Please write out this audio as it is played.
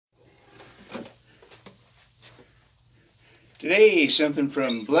Today, something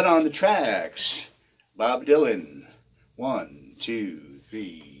from Blood on the Tracks, Bob Dylan. 1, 2,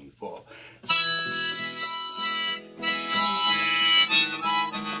 3, 4.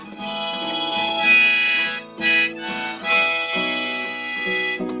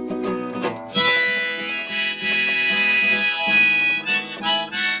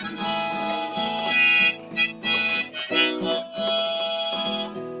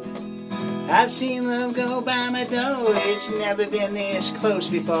 I've seen love go by my door. It's never been this close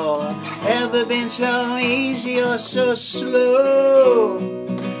before. Ever been so easy or so slow.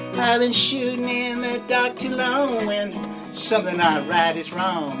 I've been shooting in the dark too long. When something not right is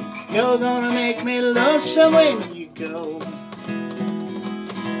wrong, you're gonna make me lonesome when you go.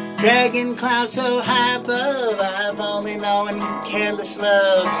 Dragging clouds so high above, I've only known careless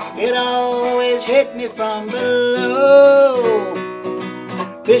love. It always hit me from below.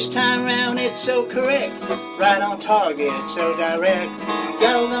 This time round it's so correct, right on target, so direct.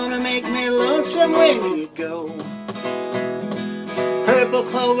 You're gonna make me lonesome when you go. Purple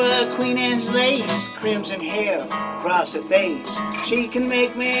clover, Queen Anne's lace, crimson hair across her face. She can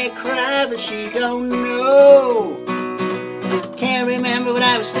make me cry, but she don't know. Can't remember what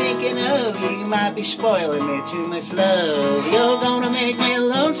I was thinking of. You might be spoiling me too much love. You're gonna make me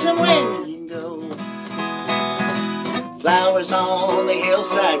lonesome when you go. Flowers on the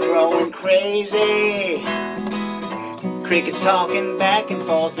hillside growing crazy. Crickets talking back and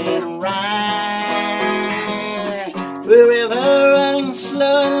forth in rhyme. The river running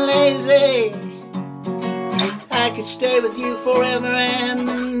slow and lazy. I could stay with you forever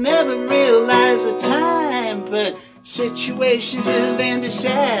and never realize the time. But situations have ended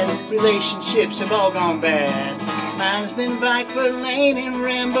sad. Relationships have all gone bad. Mine's been Viper Lane and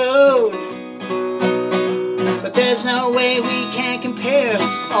Rambo. But there's no way we can compare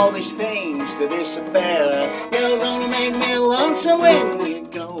all these things to this affair. You're gonna make me lonesome when we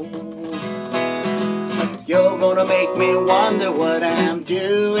go. You're gonna make me wonder what I'm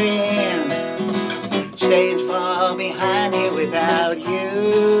doing, staying far behind here without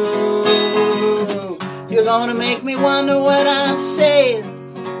you. You're gonna make me wonder what I'm saying.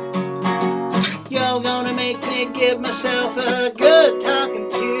 You're gonna make me give myself a good talking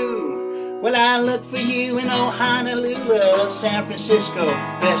to. Well, I look for you in old Honolulu, San Francisco,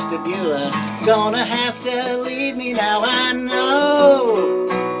 Vestibula. Gonna have to leave me now, I know.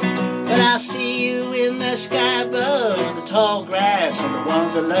 But I'll see you in the sky above, the tall grass and the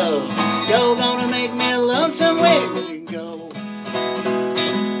ones I love. You're gonna make me lonesome when you go.